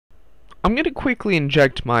I'm going to quickly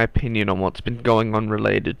inject my opinion on what's been going on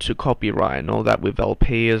related to copyright and all that with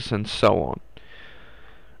LPs and so on.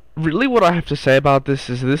 Really, what I have to say about this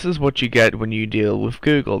is what you get when you deal with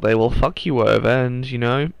Google. They will fuck you over and,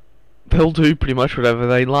 they'll do pretty much whatever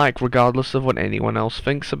they like, regardless of what anyone else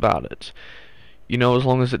thinks about it. As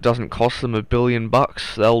long as it doesn't cost them $1 billion,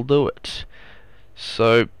 they'll do it.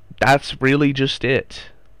 So, that's really just it.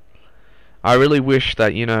 I really wish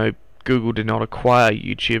that, Google did not acquire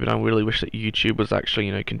YouTube, and I really wish that YouTube was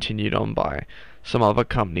actually, continued on by some other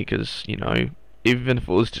company, because, even if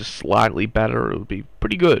it was just slightly better, it would be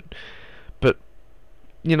pretty good. But,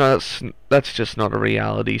 that's just not a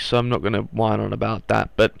reality, so I'm not going to whine on about that.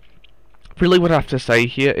 But, really what I have to say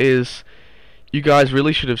here is, you guys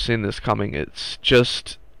really should have seen this coming. It's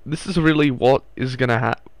just, this is really what is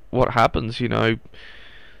gonna what happens, This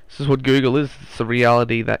is what Google is. It's the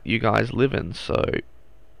reality that you guys live in. So,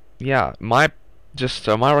 yeah, my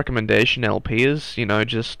recommendation, LP, is,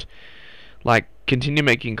 just like continue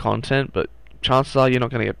making content, but chances are you're not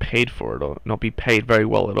gonna get paid for it, or not be paid very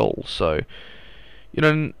well at all. So,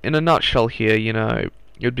 in a nutshell here, it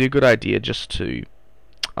would be a good idea just to,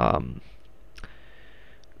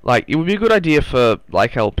 it would be a good idea for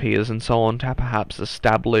like LPs and so on to perhaps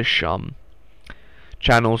establish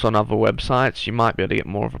channels on other websites. You might be able to get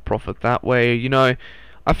more of a profit that way.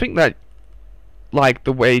 I think that like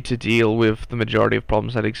the way to deal with the majority of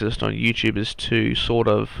problems that exist on YouTube is to sort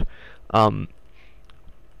of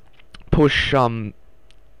push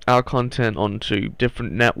our content onto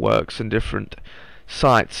different networks and different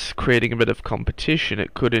sites, creating a bit of competition.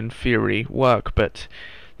 It could in theory work, but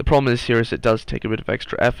the problem is it does take a bit of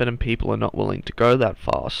extra effort and people are not willing to go that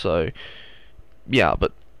far. So yeah,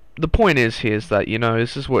 but the point is that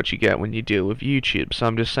this is what you get when you deal with YouTube. So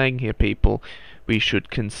I'm just saying here, people, we should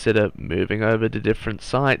consider moving over to different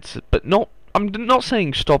sites, but I'm not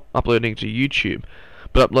saying stop uploading to YouTube,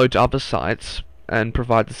 but upload to other sites and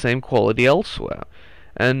provide the same quality elsewhere.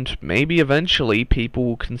 And maybe eventually people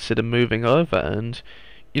will consider moving over, and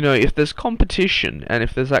if there's competition and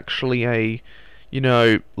if there's actually a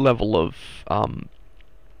level of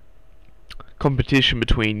competition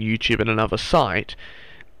between YouTube and another site,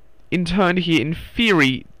 in turn here, in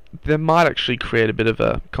theory, there might actually create a bit of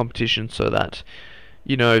a competition so that,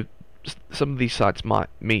 some of these sites might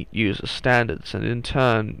meet user standards and in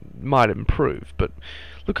turn might improve. But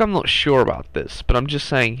look, I'm not sure about this, but I'm just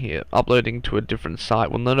saying here, uploading to a different site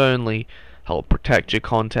will not only help protect your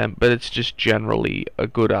content, but it's just generally a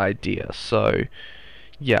good idea. So,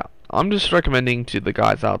 yeah, I'm just recommending to the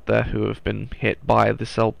guys out there who have been hit by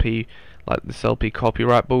this LP, like this LP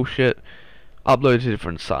copyright bullshit, upload to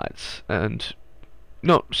different sites and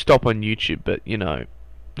not stop on YouTube, but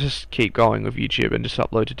just keep going with YouTube and just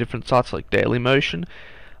upload to different sites like Dailymotion.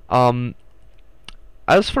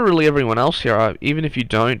 As for really everyone else here, even if you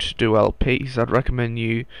don't do LPs, I'd recommend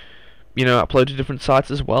you upload to different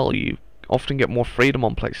sites as well. You often get more freedom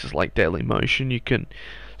on places like Dailymotion. You can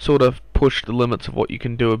sort of push the limits of what you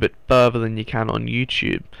can do a bit further than you can on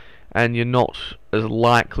YouTube, and you're not as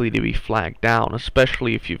likely to be flagged down,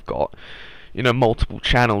 especially if you've got multiple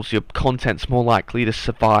channels. Your content's more likely to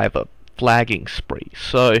survive a flagging spree.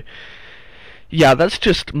 So yeah, that's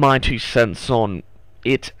just my 2 cents on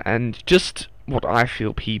it, and just what I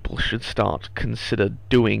feel people should start consider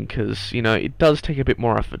doing, because it does take a bit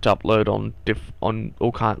more effort to upload on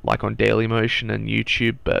all kind, like on Dailymotion and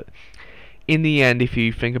YouTube, but in the end, if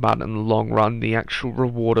you think about it in the long run, the actual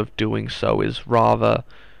reward of doing so is rather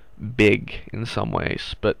big in some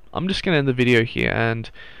ways. But I'm just going to end the video here, and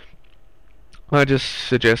I just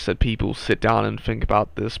suggest that people sit down and think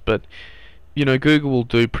about this. But Google will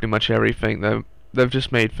do pretty much everything. They've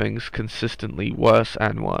just made things consistently worse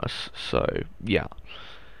and worse. So yeah,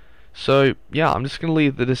 I'm just gonna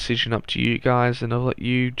leave the decision up to you guys, and I'll let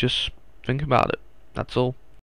you just think about it. That's all.